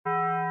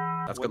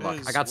That's good luck.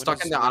 I got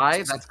stuck in the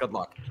eye. That's good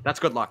luck. That's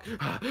good luck.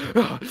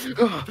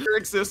 Your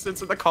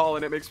existence in the call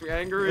and it makes me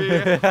angry.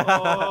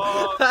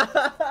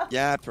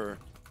 Yapper.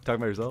 Talking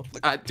about yourself?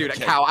 Dude,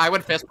 okay. Cow, I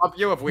would fist bump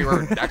you if we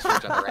were next to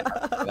each other right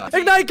now.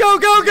 Ignite, go,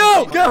 go,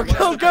 go! Go,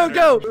 go, go,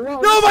 go!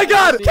 Oh my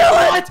god! Kill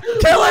it!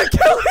 Kill it!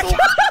 Kill it!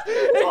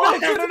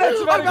 Ignite,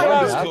 internet's about to go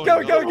out! Go,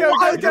 go, go,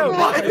 go, go!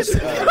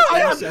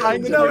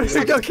 No,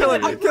 go kill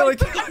it! Kill it! Kill it! Kill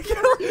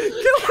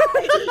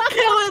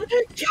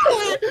it! Kill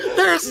it!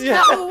 There's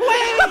no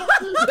way!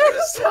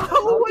 There's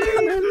no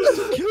way!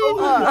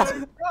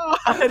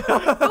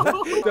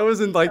 That was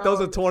in like, that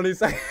was a 20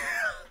 seconds.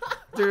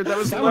 Dude, that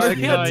was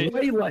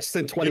way less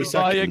than 20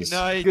 seconds.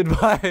 Ignite.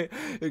 Goodbye,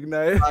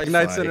 Ignite.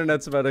 Ignite's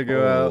internet's about to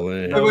go out.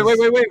 Wait,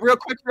 real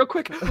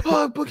quick.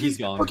 Oh, Bookie's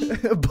gone.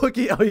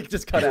 Bookie, oh, you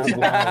just cut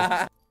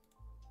out.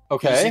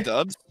 Okay.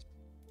 Dubs.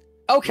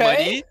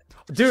 Okay.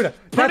 Dude,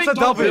 that's a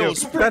W.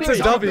 That's a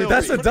W.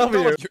 That's a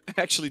W. You're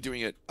actually doing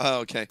it.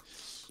 Oh, okay.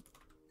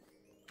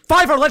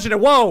 5 are legendary.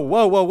 Whoa,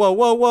 whoa, whoa, whoa,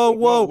 whoa, whoa,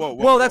 whoa,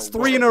 whoa. That's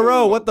 3 in a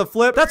row. What the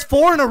flip? That's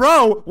 4 in a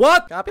row.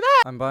 What? Copy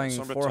that. I'm buying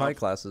 4 high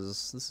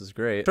classes. This is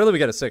great. Surely we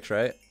get a 6,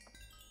 right?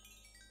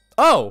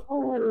 Oh.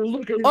 Oh,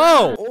 look at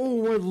oh.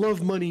 Oh, I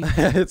love money.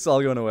 It's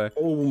all going away.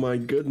 Oh my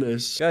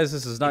goodness. Guys,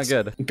 this is not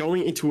good.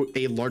 Going into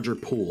a larger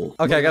pool.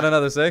 Okay, I got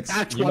another 6.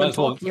 That's what I'm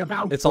talking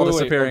about. It's all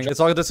disappearing. It's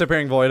all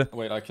disappearing, Void.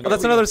 Wait, I can. Oh,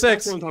 that's another 6.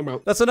 That's what I'm talking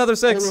about. That's another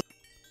 6.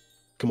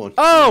 Come on.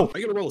 Oh! Are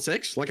you gonna roll a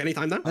 6? Like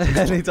anytime now?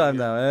 Anytime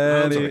now.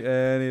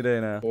 Any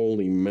day now.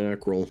 Holy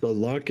mackerel. The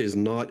luck is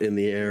not in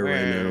the air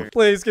right now.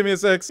 Please give me a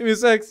 6. Give me a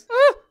 6.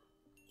 Ah!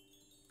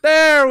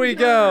 There we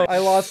go. I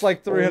lost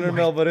like 300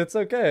 mil, but it's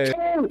okay.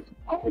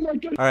 Oh my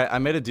god. All right, I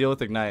made a deal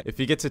with Ignite. If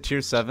he gets a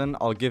tier 7,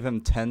 I'll give him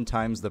 10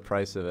 times the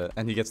price of it,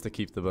 and he gets to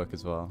keep the book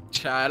as well.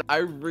 Chad, I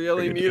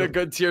really need a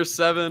good tier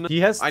 7. He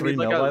has 3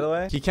 mil, by the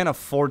way. He can't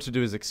afford to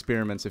do his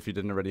experiments if he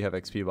didn't already have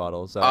XP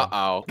bottles. So.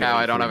 Uh-oh. Cow,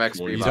 I don't have XP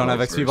bottles. You don't have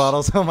XP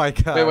bottles? Oh my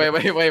god. Wait.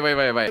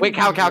 Wait,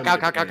 Cow.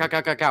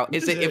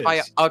 Is it if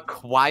I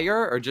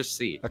acquire or just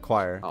see?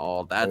 Acquire.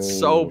 Oh, that's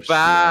so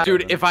bad.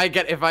 Dude, if I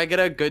get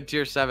a good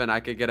tier 7, I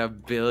could get a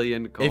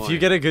billion coins. If you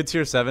get a good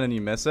tier 7 and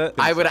you miss it,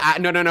 I would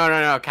no,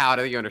 Cow, I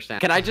don't think you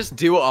understand. Can I just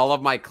do all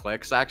of my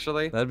clicks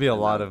actually? That'd be a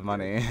lot of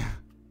money.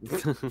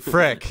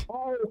 Frick.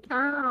 Oh,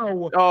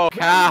 cow. Oh,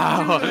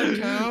 cow.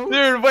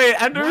 Dude, wait,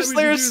 Ender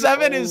Slayer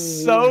 7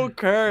 is so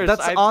cursed.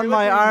 That's on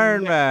my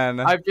Iron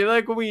Man. I feel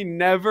like we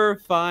never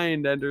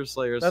find Ender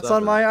Slayer 7. That's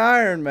on my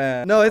Iron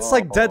Man. No, it's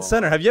like dead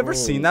center. Have you ever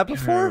seen that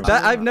before?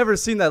 I've never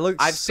seen that.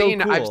 Looks so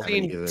cool. I've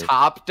seen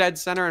top dead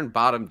center and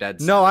bottom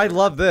dead center. No, I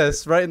love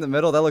this. Right in the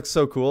middle. That looks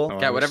so cool.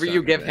 Okay, whatever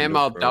you give him,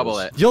 I'll double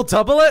it. You'll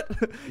double it?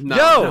 No,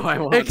 yo, no, I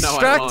won't.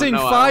 extracting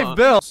No, 5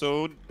 bill.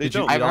 So they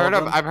don't.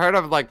 I've heard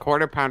of like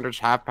quarter pounders,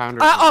 half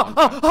pounders.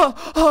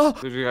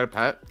 Did you get a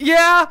pet?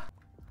 Yeah.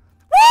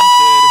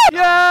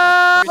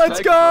 Yeah, let's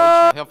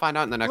go. He'll find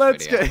out in the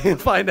next video. He'll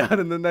find out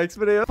in the next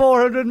video.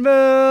 400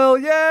 mil.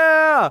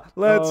 Yeah.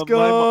 Let's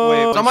go.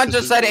 Wait, someone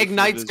just said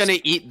Ignite's gonna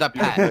eat the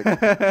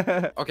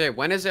pet. Okay,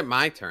 when is it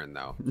my turn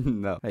though?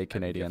 No. Hey,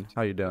 Canadian.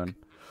 How you doing?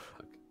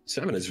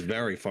 7 is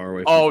very far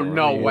away from Oh,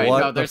 no way. What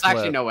no, there's the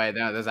actually flip? no way.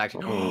 No, there's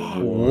actually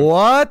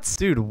What?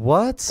 Dude,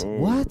 what?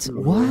 What?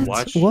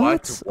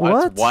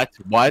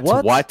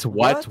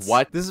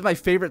 This is my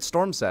favorite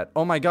storm set.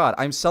 Oh my god,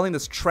 I'm selling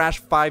this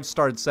trash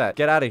 5-starred set.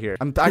 Get out of here.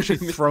 I'm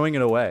actually throwing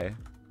it away.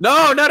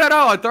 No,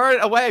 throw it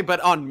away, but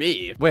on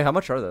me. Wait, how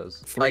much are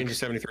those?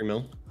 373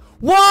 mil.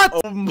 What?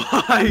 Oh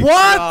my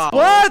God.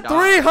 What? God.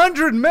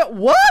 300 mil?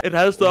 What? It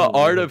has the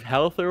art of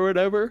health or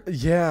whatever.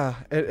 Yeah,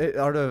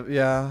 art of,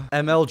 yeah.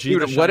 MLG,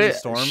 dude, the shiny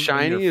storm.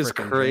 Shiny is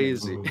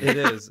crazy. It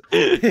is.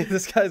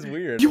 This guy's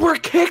weird. You were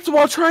kicked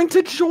while trying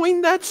to join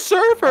that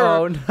server.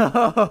 Oh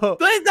no.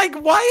 Like,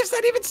 why is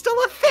that even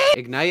still a thing?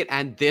 Ignite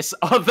and this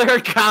other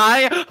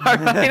guy are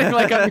fighting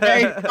like a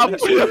very tough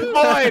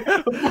Void.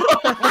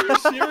 Are you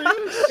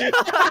serious?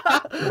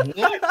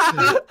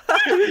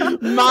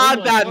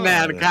 Mod that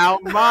man, Cow.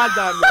 Mod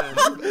that man.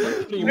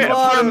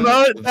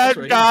 Promote that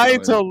guy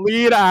to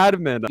lead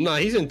admin. Nah,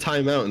 he's in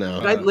timeout now.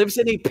 Guy lives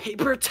in a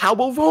paper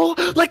towel roll?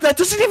 Like, that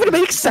doesn't even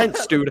make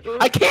sense, dude.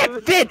 I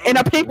can't fit in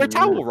a paper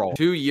towel roll.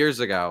 2 years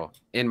ago,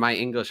 in my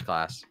English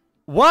class.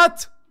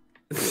 What?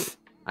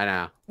 I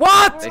know.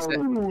 What? They said,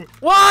 what?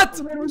 What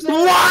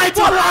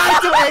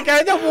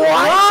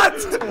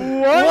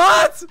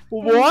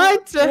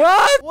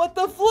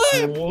the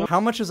flip? How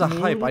much is a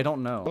hype? I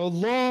don't know. A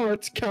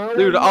lot,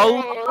 dude.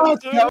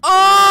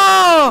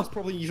 Oh! That's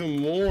probably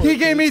even more. He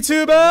gave me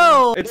 2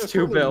 bill. It's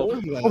 2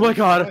 bill. Oh my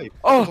god.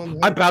 Oh,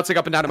 I'm bouncing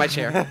up and down in my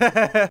chair.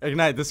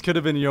 Ignite, this could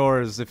have been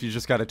yours if you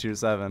just got a tier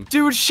 7.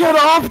 Dude, shut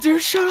up,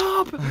 dude. Shut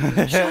up.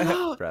 Shut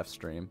up. Draft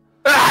stream.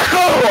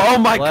 Oh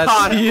my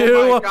god!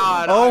 You. Oh my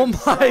god! Oh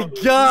my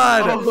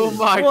god! Oh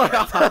my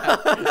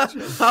god!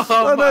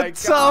 Oh An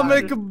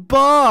atomic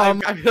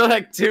bomb! I feel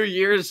like 2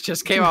 years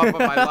just came off of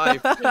my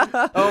life.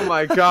 Oh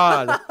my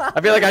god! I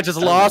feel like I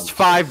just lost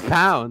 5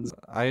 pounds.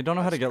 I don't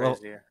know how to get level.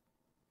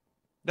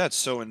 That's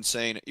so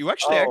insane. You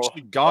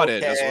actually got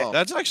it as well.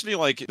 That's actually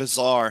like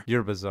bizarre.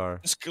 You're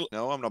bizarre.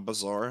 No, I'm not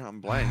bizarre.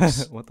 I'm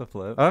blanks. What the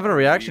flip? I have a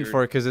reaction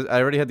for it because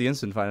I already had the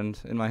instant find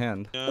in my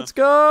hand. Yeah. Let's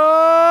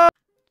go!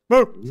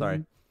 Move!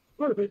 Sorry.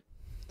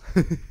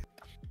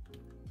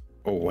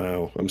 Oh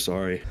wow, I'm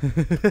sorry.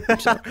 I'm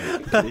sorry.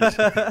 Please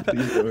don't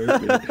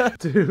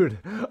hurt me. Dude,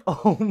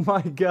 oh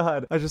my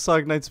god. I just saw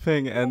Ignite's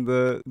ping and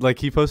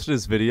he posted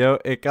his video.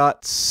 It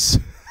got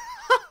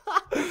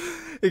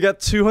it got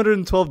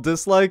 212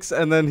 dislikes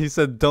and then he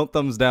said don't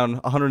thumbs down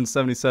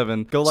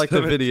 177. Go like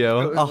the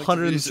video.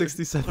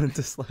 167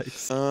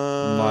 dislikes.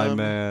 My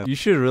man. You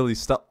should really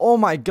stop. Oh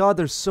my god,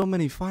 there's so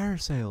many fire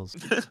sales.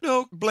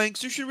 No,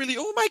 blanks, you should really.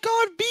 Oh my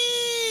god,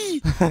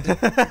 B!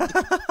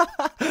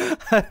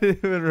 I didn't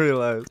even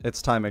realize.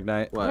 It's time,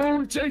 Ignite. What?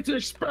 Oh, it's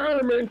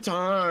experiment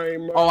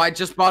time. Oh, I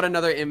just bought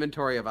another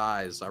inventory of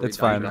eyes. It's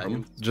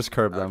fine. Just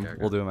curb them. Okay.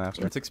 We'll do them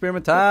after. It's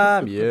experiment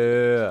time.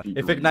 Yeah.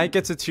 If Ignite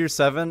gets a tier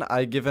 7,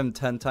 I give him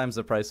 10 times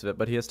the price of it,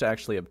 but he has to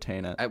actually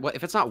obtain it. Well,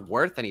 if it's not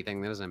worth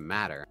anything, that doesn't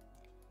matter.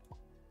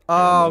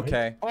 Oh,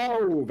 okay.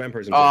 Oh,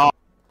 vampires.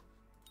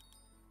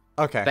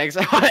 Okay. Thanks.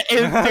 Dude,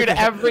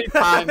 every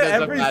time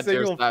there's every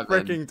single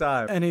freaking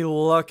time. Any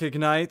luck,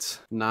 Ignite?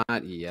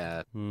 Not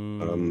yet. I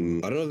don't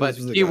know. If But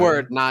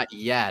keyword not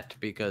yet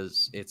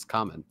because it's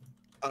coming.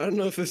 I don't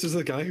know if this is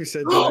the guy who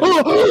said. Oh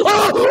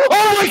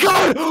my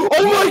god!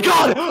 Oh my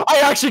god! I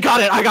actually got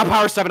it! I got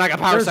power 7. I got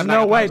power 7. There's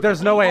no way.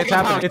 There's no way. It's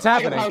happening. It's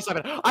happening.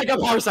 I got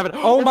power 7.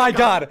 Oh my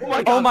god!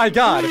 Oh my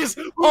god!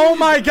 Oh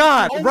my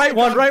god! Right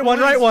one! Right one!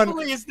 Right one!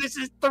 Please, this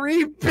is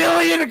 3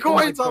 billion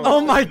coins.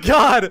 Oh my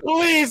god!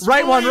 Please!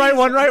 Right one! Right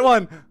one! Right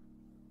one!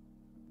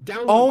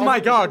 Down Oh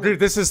my god, dude,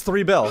 this is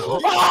 3 bill.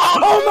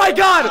 Oh my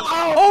god!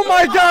 Oh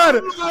my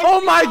god!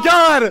 Oh my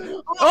god!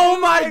 Oh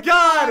my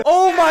god!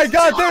 Oh my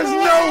god! There's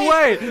no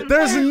way!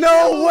 There's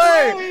no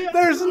way!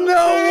 There's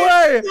no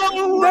way!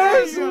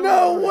 There's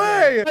no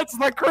way! That's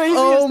the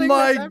craziest Oh thing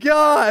my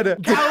god!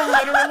 Cal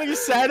literally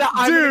said,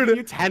 I'm gonna give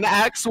you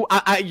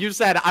 10x. You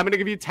said, I'm gonna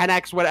give you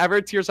 10x, whatever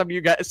tier 7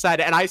 you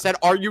said. And I said,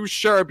 are you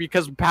sure?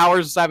 Because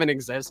power 7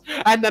 exists.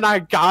 And then I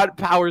got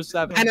power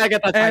 7. And I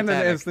get that And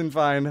an instant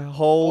find.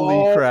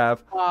 Holy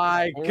crap. Oh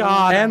my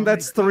god. And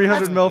that's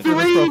 300 mil for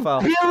this profile.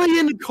 3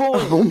 billion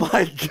coins. Oh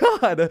my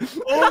god.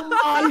 Oh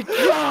my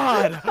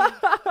god.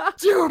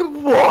 Dude,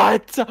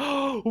 what?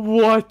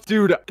 What?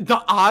 Dude,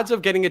 the odds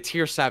of getting a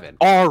tier 7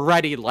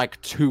 already like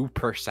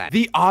 2%.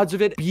 The odds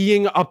of it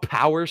being a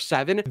power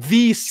 7,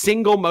 the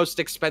single most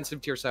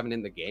expensive tier 7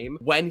 in the game,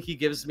 when he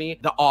gives me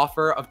the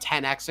offer of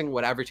 10xing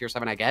whatever tier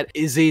 7 I get,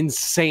 is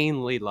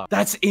insanely low.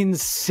 That's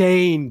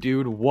insane,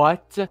 dude.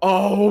 What?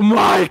 Oh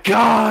my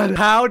god.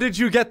 How did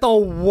you get the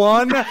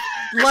 1?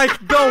 Like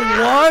the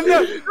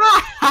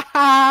 1?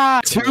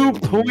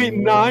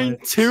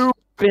 2.92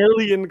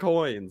 billion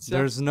coins.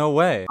 There's no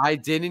way. I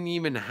didn't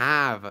even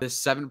have the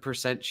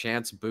 7%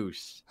 chance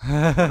boost.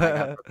 I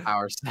got the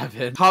power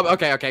 7. Hub,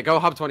 okay, go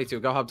hub 22.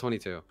 Go hub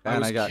 22.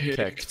 And I got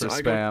kicked for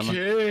spam.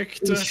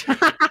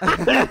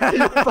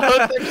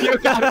 Both of you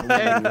got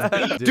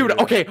kicked. Dude,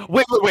 okay,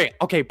 wait.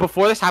 Okay,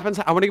 before this happens,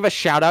 I want to give a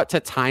shout out to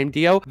Time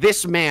Dio.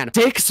 This man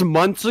 6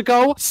 months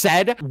ago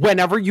said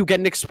whenever you get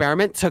an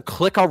experiment to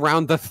click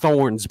around the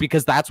thorns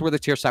because that's where the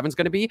tier 7 is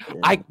going to be.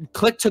 I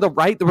clicked to the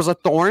right, there was a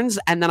thorns,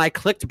 and then I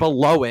clicked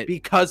below it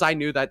because I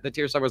knew that the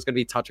tier 7 was going to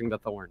be touching the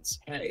thorns.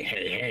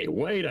 Hey,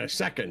 wait a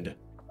second.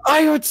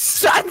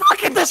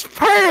 Look at this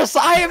purse!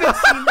 I haven't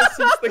seen this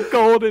since the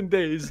golden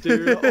days,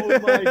 dude. Oh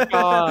my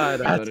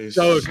god. That is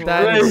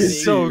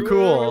so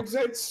cool.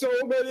 So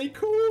many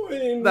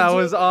coins. That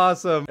was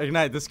awesome.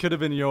 Ignite, this could have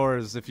been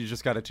yours if you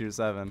just got a tier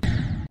 7.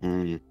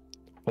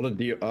 Hold on,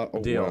 deal.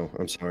 Deal. Wow,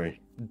 I'm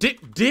sorry.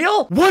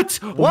 Deal? What?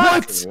 For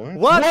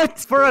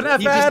an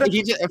F ad?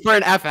 For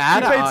an F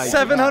ad? You paid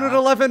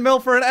 711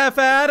 mil for an F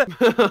ad?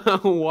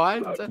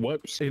 What?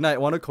 Whoops. Ignite,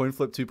 want a coin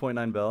flip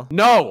 2.9 bill?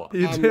 No.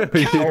 You do.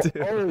 You do.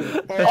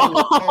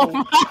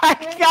 Oh my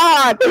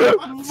god.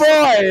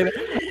 Void.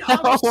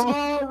 I'm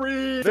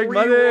sorry. Big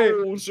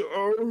money.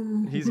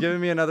 He's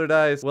giving me another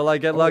dice. Will I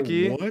get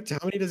lucky? What? How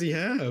many does he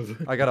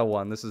have? I got a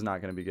 1. This is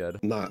not going to be good.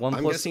 Nah, 1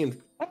 I'm plus... guessing.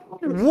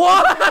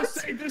 What?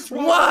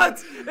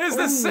 What? It's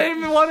the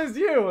same one as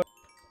you.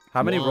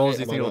 How many rolls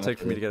do you think it'll take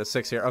for me to get a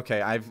 6 here?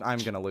 Okay, I'm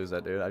gonna lose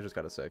that, dude. I just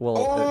got a 6. Well,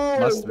 it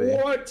must be.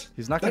 What?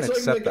 He's not gonna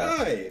accept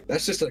that.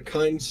 That's just a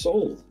kind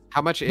soul.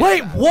 How much is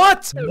Wait, that?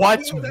 what? What?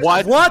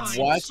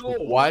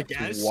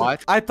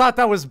 I thought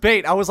that was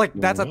bait. I was like,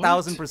 that's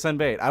 1000%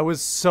 bait. I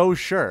was so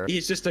sure.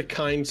 He's just a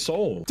kind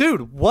soul.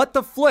 Dude, what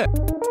the flip?